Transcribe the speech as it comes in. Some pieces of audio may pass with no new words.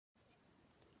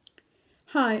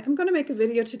Hi, I'm going to make a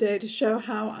video today to show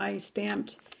how I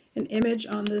stamped an image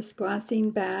on this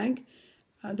glassine bag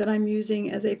that I'm using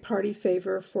as a party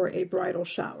favor for a bridal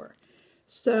shower.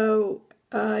 So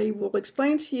I will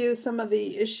explain to you some of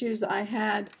the issues I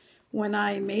had when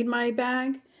I made my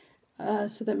bag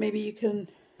so that maybe you can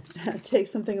take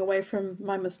something away from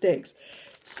my mistakes.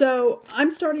 So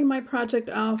I'm starting my project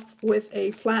off with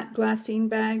a flat glassine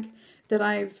bag that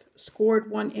I've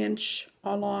scored 1 inch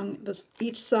along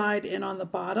each side and on the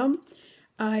bottom.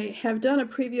 I have done a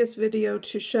previous video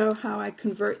to show how I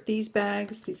convert these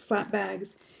bags, these flat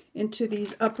bags, into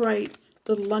these upright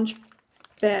little lunch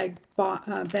bag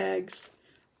bags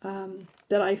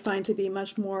that I find to be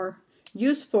much more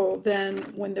useful than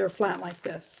when they're flat like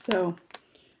this. So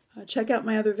check out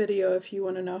my other video if you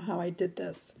want to know how I did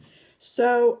this.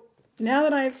 So now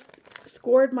that I've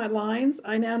scored my lines,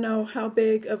 I now know how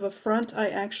big of a front I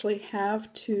actually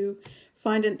have to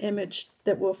find an image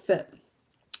that will fit.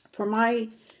 For my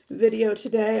video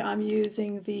today, I'm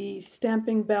using the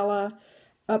Stamping Bella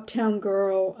Uptown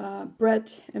Girl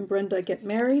Brett and Brenda Get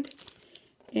Married.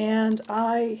 And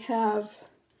I have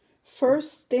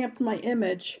first stamped my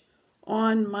image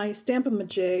on my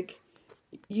Stamp-A-Majig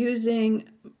using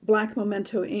black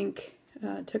Memento ink,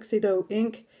 tuxedo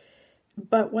ink.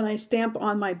 But when I stamp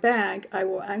on my bag, I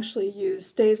will actually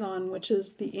use StazOn, which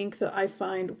is the ink that I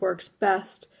find works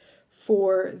best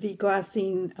for the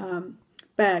glassine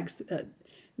bags.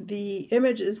 The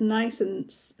image is nice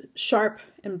and sharp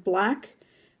and black.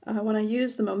 When I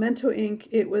used the Memento ink,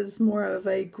 it was more of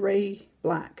a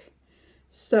gray-black.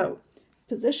 So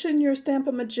position your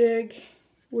Stamp-A-Majig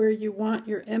where you want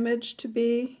your image to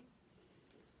be,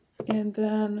 and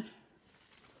then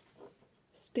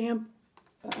stamp.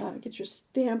 Get your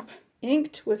stamp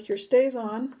inked with your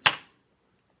StazOn.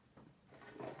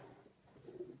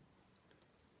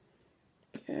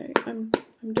 Okay, I'm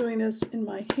doing this in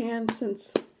my hand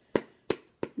since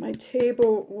my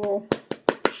table will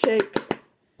shake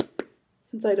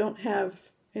since I don't have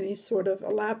any sort of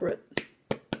elaborate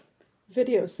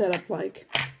video setup like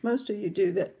most of you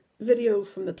do, that video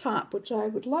from the top, which I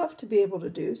would love to be able to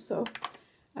do, so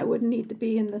I wouldn't need to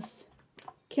be in this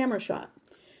camera shot.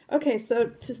 Okay, so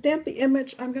to stamp the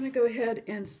image, I'm going to go ahead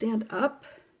and stand up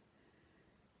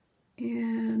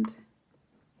and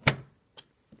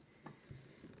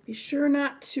be sure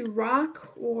not to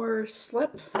rock or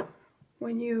slip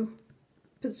when you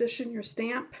position your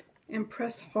stamp, and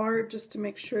press hard just to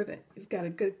make sure that you've got a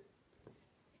good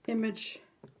image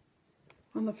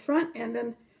on the front, and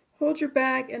then hold your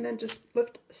bag and then just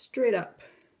lift straight up.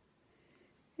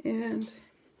 And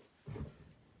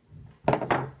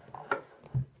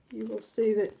you will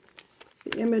see that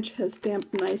the image has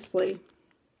stamped nicely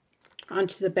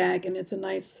onto the bag, and it's a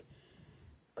nice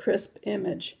crisp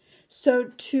image.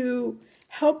 So to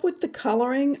help with the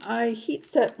coloring, I heat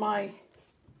set my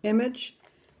image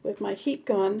with my heat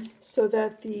gun so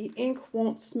that the ink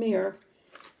won't smear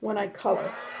when I color.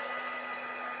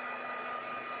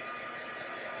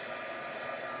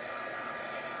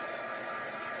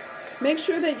 Make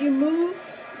sure that you move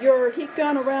your heat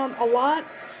gun around a lot,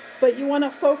 but you want to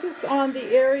focus on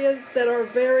the areas that are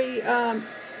very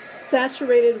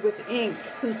saturated with ink,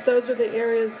 since those are the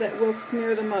areas that will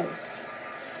smear the most.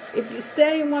 If you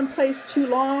stay in one place too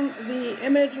long, the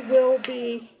image will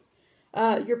be,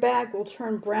 your bag will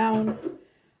turn brown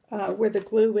where the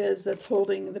glue is that's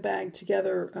holding the bag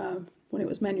together when it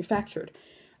was manufactured.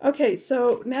 Okay,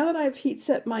 so now that I've heat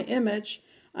set my image,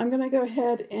 I'm going to go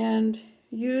ahead and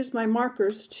use my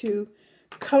markers to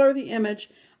color the image.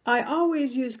 I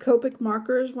always use Copic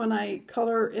markers when I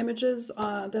color images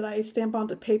that I stamp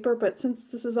onto paper, but since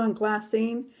this is on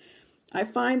glassine, I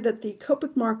find that the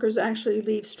Copic markers actually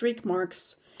leave streak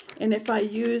marks, and if I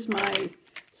use my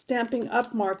Stamping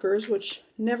Up markers, which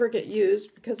never get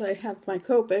used because I have my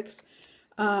Copics,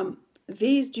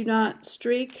 these do not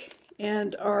streak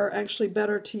and are actually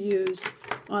better to use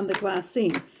on the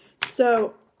glassine.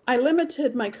 So I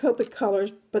limited my Copic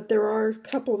colors, but there are a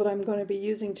couple that I'm going to be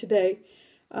using today.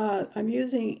 I'm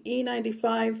using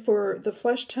E95 for the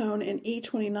flesh tone and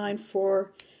E29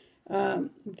 for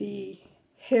the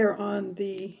hair on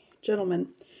the gentleman,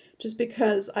 just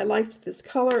because I liked this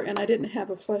color and I didn't have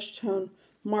a flesh tone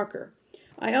marker.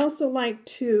 I also like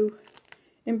to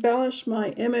embellish my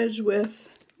image with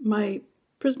my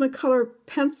Prismacolor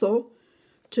pencil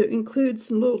to include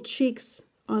some little cheeks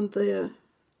on the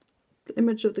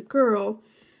image of the girl,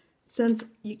 since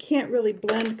you can't really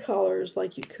blend colors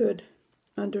like you could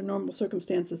under normal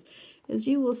circumstances. As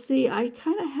you will see, I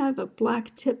kind of have a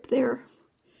black tip there,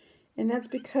 and that's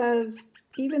because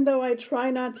even though I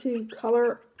try not to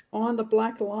color on the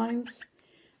black lines,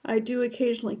 I do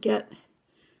occasionally get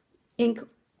ink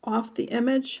off the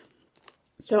image.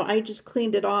 So I just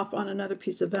cleaned it off on another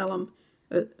piece of vellum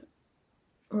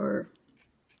or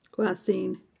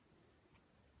glassine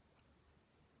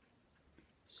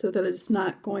so that it's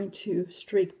not going to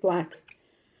streak black.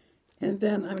 And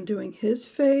then I'm doing his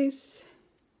face.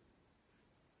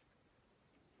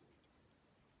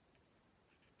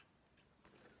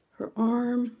 Her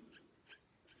arm.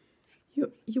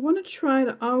 You want to try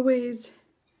to always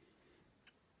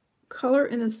color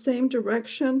in the same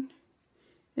direction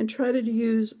and try to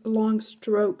use long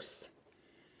strokes.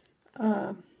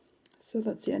 So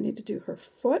let's see, I need to do her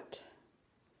foot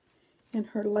and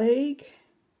her leg.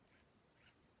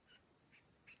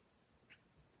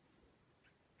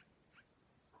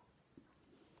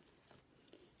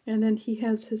 And then he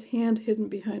has his hand hidden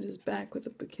behind his back with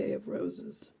a bouquet of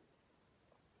roses.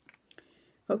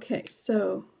 Okay,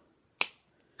 so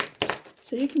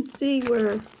you can see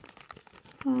where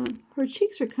her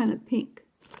cheeks are kind of pink.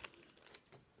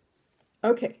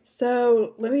 Okay,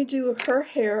 so let me do her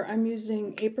hair. I'm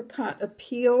using Apricot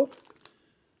Appeal.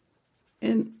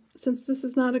 And since this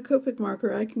is not a Copic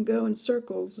marker, I can go in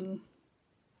circles, and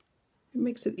it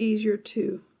makes it easier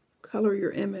to color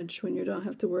your image when you don't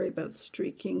have to worry about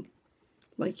streaking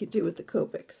like you do with the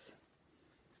Copics.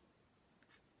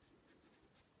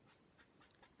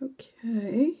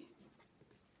 Okay.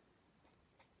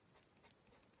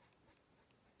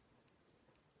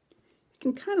 You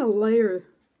can kind of layer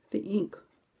the ink.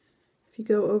 If you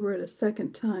go over it a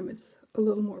second time, it's a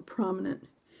little more prominent.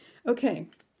 Okay,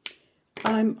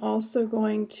 I'm also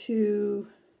going to,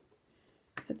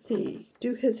 let's see,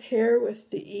 do his hair with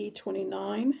the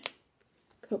E29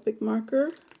 Copic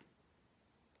marker.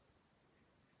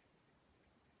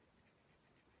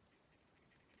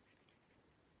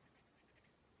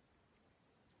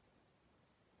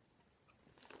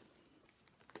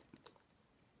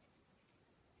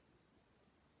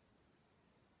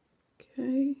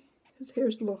 Okay, his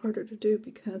hair's a little harder to do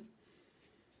because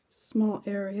it's a small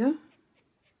area.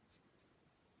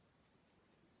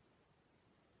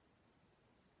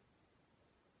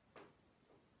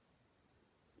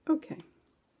 Okay,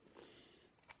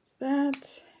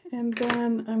 that, and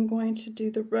then I'm going to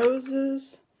do the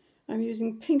roses. I'm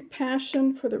using Pink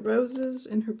Passion for the roses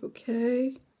in her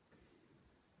bouquet.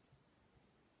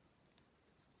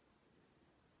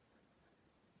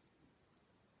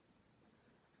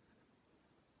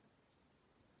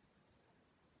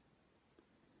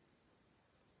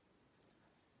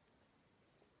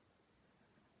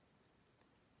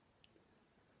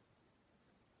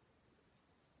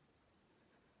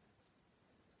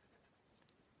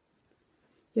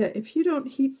 Yeah, if you don't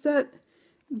heat set,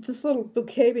 this little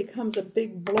bouquet becomes a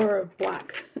big blur of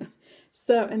black.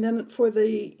 So, and then for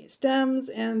the stems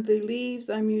and the leaves,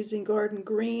 I'm using Garden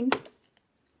Green.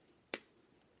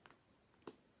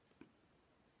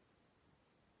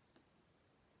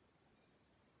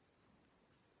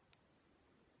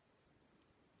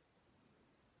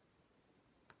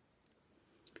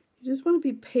 You just want to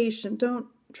be patient. Don't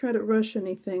try to rush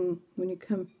anything when you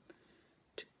come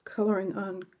to coloring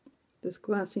on this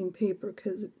glassine paper,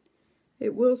 because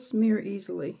it will smear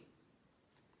easily.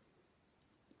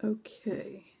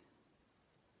 Okay,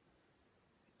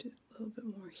 do a little bit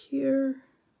more here.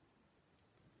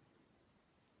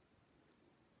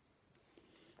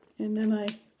 And then I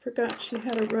forgot she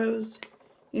had a rose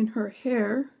in her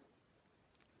hair.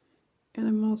 And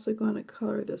I'm also going to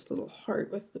color this little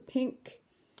heart with the pink.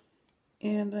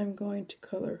 And I'm going to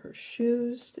color her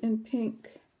shoes in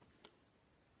pink.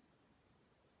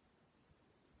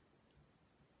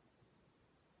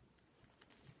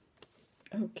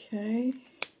 Okay.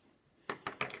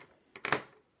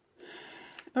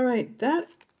 All right, that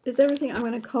is everything I'm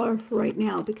going to color for right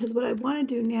now, because what I want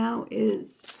to do now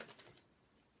is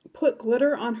put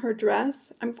glitter on her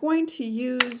dress. I'm going to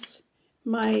use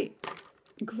my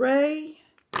gray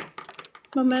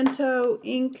Memento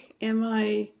ink and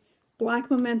my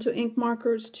black Memento ink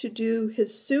markers to do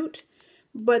his suit,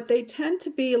 but they tend to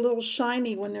be a little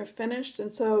shiny when they're finished,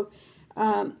 and so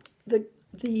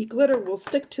the glitter will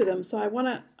stick to them. So I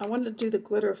want to do the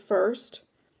glitter first,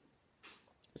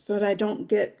 so that I don't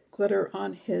get glitter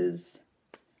on his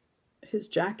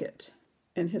jacket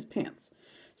and his pants.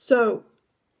 So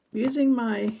using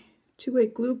my two-way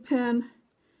glue pen,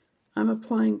 I'm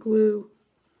applying glue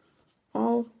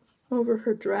all over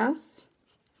her dress.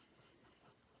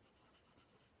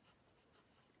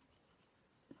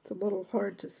 It's a little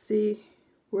hard to see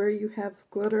where you have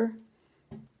glitter,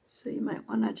 so you might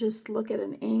want to just look at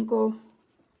an angle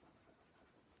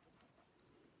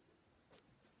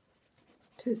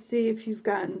to see if you've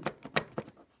gotten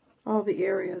all the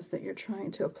areas that you're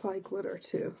trying to apply glitter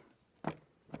to.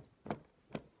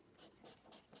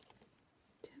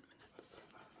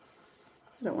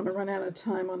 I don't want to run out of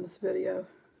time on this video.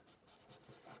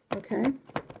 Okay.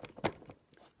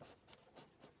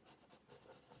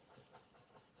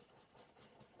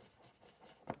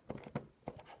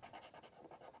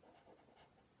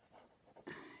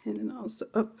 And then also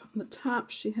up on the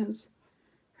top, she has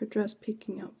her dress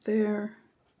peeking out there.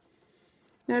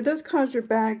 Now it does cause your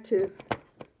bag to,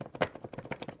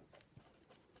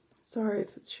 sorry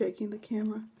if it's shaking the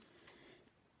camera,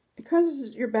 it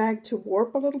causes your bag to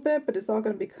warp a little bit, but it's all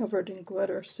going to be covered in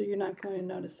glitter, so you're not going to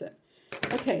notice it.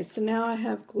 Okay, so now I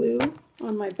have glue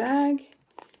on my bag,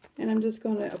 and I'm just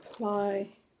going to apply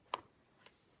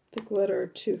the glitter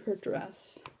to her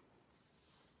dress.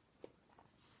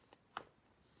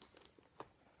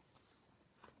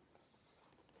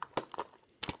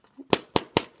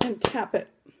 And tap it,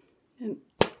 and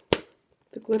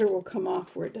the glitter will come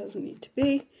off where it doesn't need to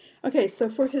be. Okay, so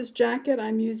for his jacket,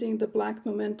 I'm using the black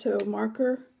Memento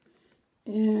marker,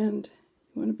 and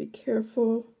you want to be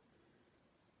careful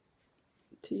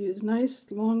to use nice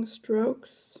long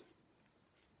strokes.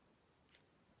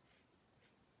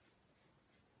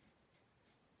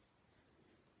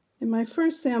 In my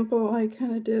first sample, I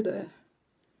kind of did a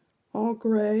all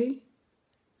gray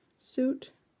suit,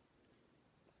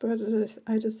 but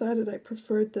I decided I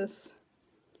preferred this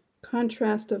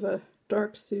contrast of a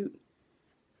dark suit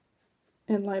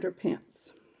and lighter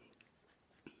pants.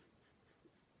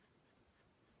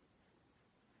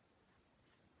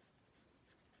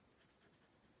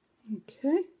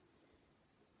 Okay.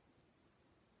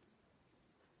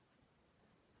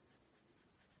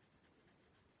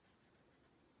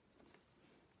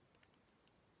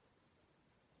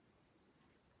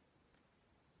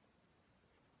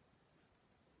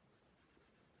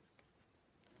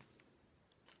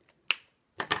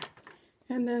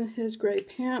 And then his gray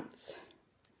pants.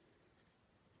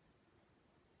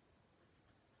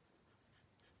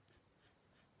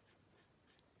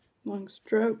 Long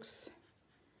strokes.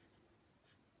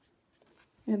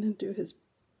 And then do his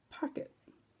pocket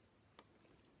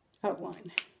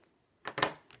outline.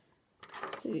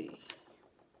 Let's see.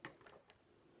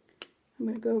 I'm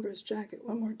going to go over his jacket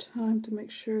one more time to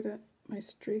make sure that my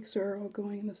streaks are all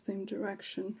going in the same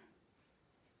direction.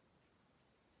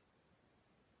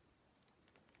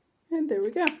 And there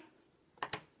we go.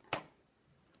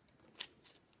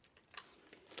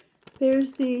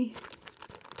 There's the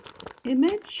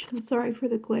image. I'm sorry for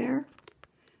the glare,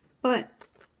 but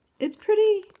it's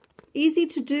pretty easy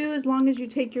to do as long as you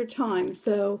take your time.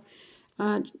 So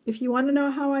if you want to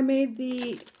know how I made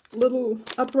the little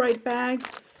upright bag,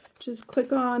 just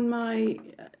click on my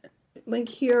link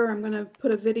here. I'm going to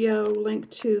put a video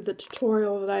link to the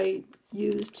tutorial that I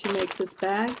used to make this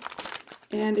bag.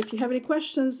 And if you have any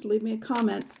questions, leave me a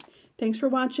comment. Thanks for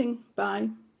watching. Bye.